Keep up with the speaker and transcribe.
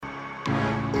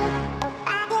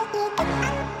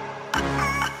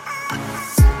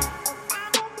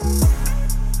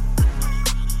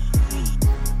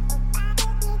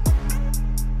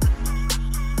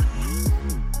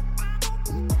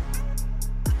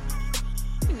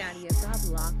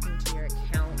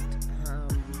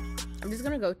just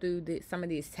going to go through some of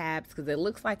these tabs because it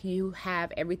looks like you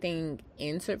have everything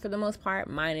entered for the most part,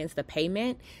 minus the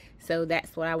payment. So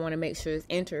that's what I want to make sure is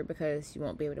entered because you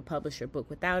won't be able to publish your book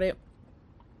without it.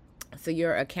 So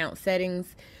your account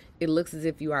settings, it looks as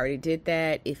if you already did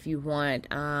that. If you want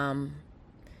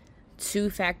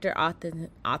two-factor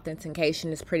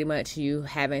authentication, is pretty much you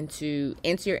having to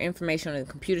enter your information on the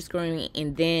computer screen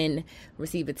and then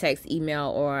receive a text, email,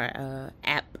 or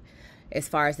app as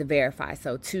far as to verify.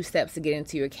 So 2 steps to get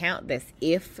into your account. That's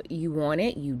if you want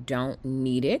it. You don't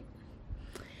need it.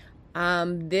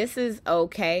 This is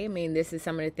okay. I mean, this is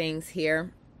some of the things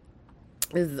here.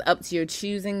 This is up to your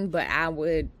choosing, but I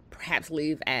would perhaps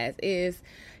leave as is.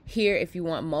 Here, if you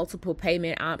want multiple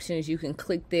payment options, you can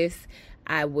click this.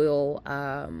 I will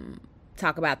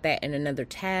talk about that in another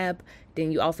tab.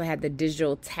 Then you also have the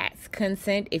digital tax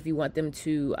consent if you want them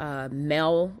to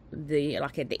mail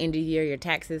like at the end of the year, your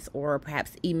taxes, or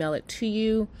perhaps email it to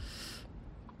you.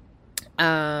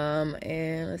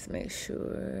 And let's make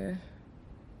sure.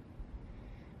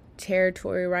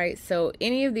 Territory rights. So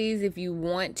any of these, if you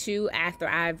want to, after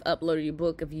I've uploaded your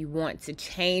book, if you want to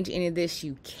change any of this,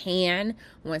 you can.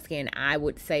 Once again, I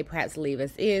would say perhaps leave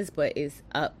as is, but it's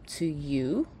up to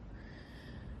you.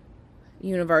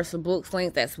 Universal Books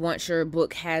link, that's once your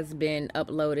book has been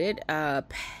uploaded.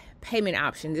 Payment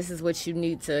option, this is what you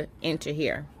need to enter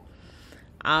here.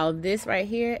 All of this right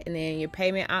here, and then your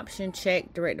payment option,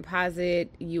 check, direct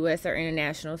deposit, U.S. or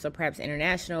international, so perhaps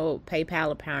international, PayPal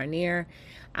or Payoneer.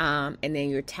 And then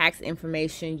your tax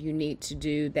information, you need to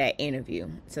do that interview.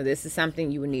 So this is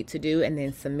something you would need to do and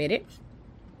then submit it.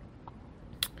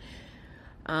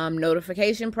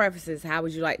 Notification preferences, how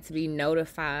would you like to be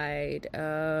notified?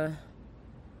 I'm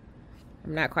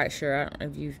not quite sure. I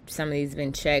don't know if some of these have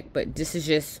been checked, but this is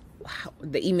just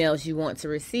the emails you want to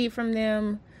receive from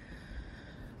them.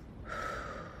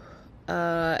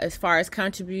 As far as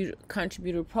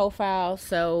contributor profile,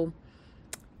 so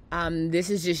this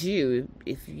is just you.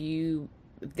 If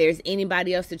there's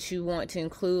anybody else that you want to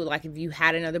include, like if you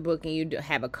had another book and you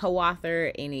have a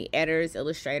co-author, any editors,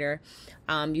 illustrator,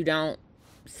 you don't.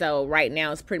 So right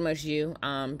now it's pretty much you.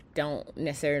 Don't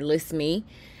necessarily list me.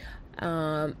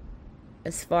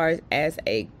 As far as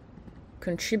a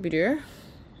contributor,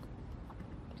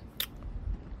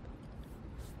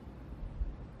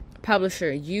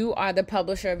 publisher, you are the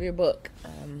publisher of your book.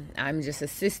 I'm just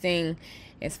assisting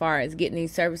as far as getting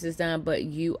these services done, but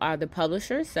you are the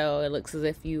publisher, so it looks as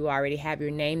if you already have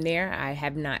your name there. I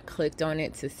have not clicked on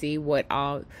it to see what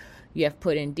all you have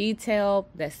put in detail.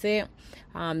 That's it.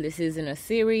 This isn't a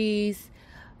series.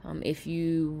 If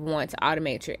you want to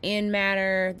automate your end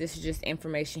matter, this is just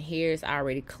information here. It's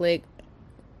already clicked.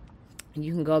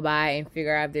 You can go by and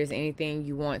figure out if there's anything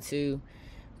you want to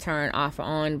turn off or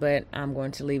on, but I'm going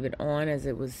to leave it on as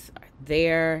it was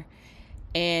there.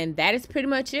 And that is pretty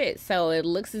much it. So it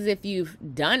looks as if you've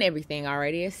done everything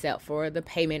already except for the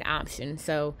payment option.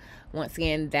 So once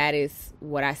again, that is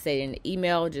what I said in the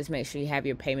email. Just make sure you have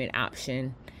your payment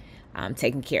option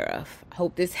taken care of.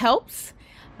 Hope this helps.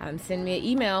 Send me an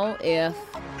email if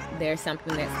there's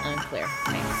something that's unclear.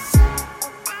 Thanks.